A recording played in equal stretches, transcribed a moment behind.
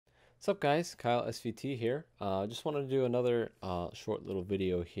What's up guys, Kyle SVT here. Just wanted to do another short little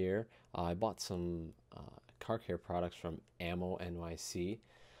video here. I bought some car care products from Ammo NYC.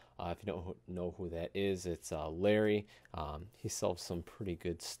 If you don't know who that is, it's Larry. He sells some pretty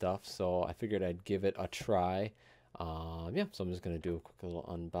good stuff, so I figured I'd give it a try. Yeah, so I'm just going to do a quick little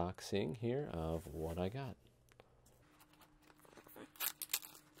unboxing here of what I got.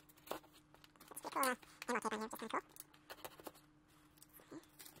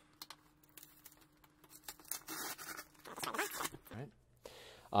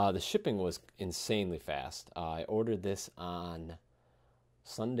 The shipping was insanely fast. I ordered this on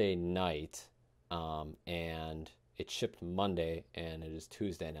Sunday night, and it shipped Monday, and it is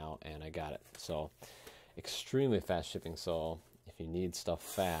Tuesday now, and I got it. So, extremely fast shipping. So, if you need stuff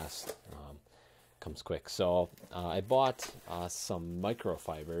fast, comes quick. So, I bought some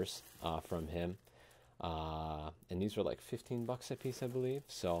microfibers from him, and these were like $15 a piece, I believe.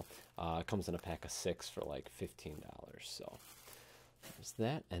 So, it comes in a pack of 6 for like $15. So. There's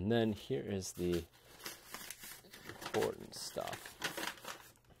that, and then here is the important stuff.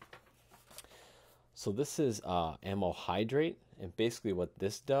 So this is Ammo Hydrate, and basically what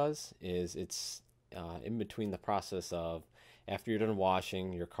this does is it's in between the process of after you're done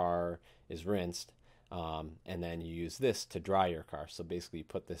washing, your car is rinsed, and then you use this to dry your car. So basically you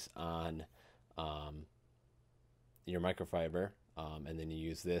put this on your microfiber, and then you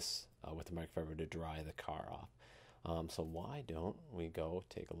use this with the microfiber to dry the car off. So why don't we go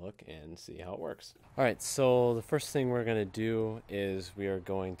take a look and see how it works? Alright, so the first thing we're going to do is we are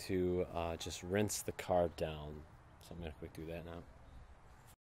going to just rinse the car down. So I'm going to quick do that now.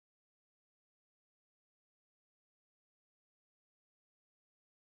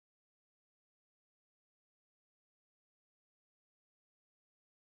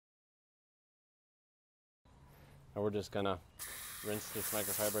 And we're just going to rinse this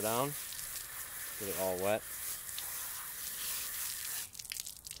microfiber down, get it all wet.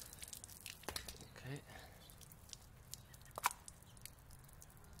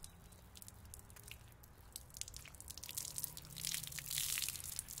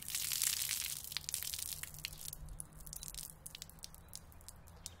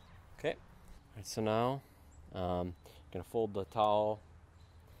 Okay, alright, so now I'm going to fold the towel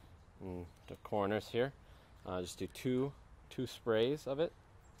in the corners here. Just do two sprays of it.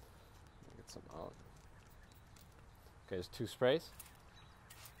 Get some out. Okay, there's 2 sprays.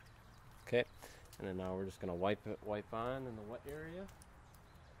 Okay, and then now we're just going to wipe on in the wet area.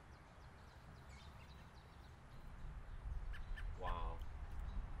 Wow.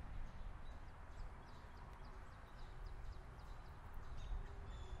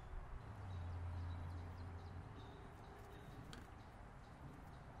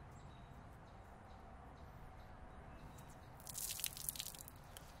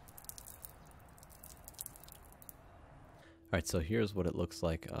 Alright, so here's what it looks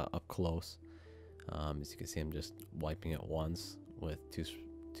like up close. As you can see, I'm just wiping it once with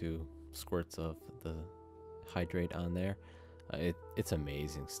two squirts of the Hydrate on there. It's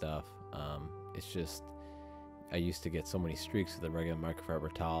amazing stuff. It's just, I used to get so many streaks with a regular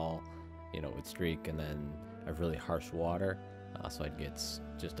microfiber towel, you know, it would streak, and then a really harsh water, so I'd get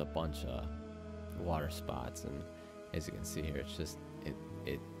just a bunch of water spots. And as you can see here, it's just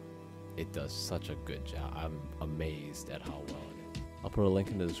it does such a good job. I'm amazed at how well it is. I'll put a link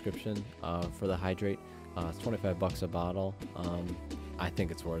in the description for the Hydrate. It's $25 a bottle. I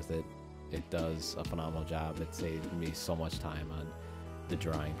think it's worth it. It does a phenomenal job. It saved me so much time on the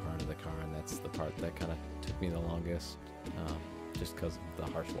drying part of the car, and that's the part that kind of took me the longest, just because of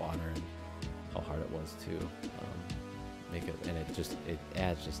the harsh water and how hard it was to make it. And it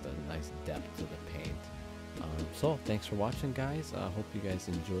adds just a nice depth to the paint. So thanks for watching, guys. I hope you guys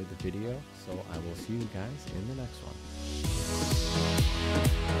enjoyed the video. So I will see you guys in the next one.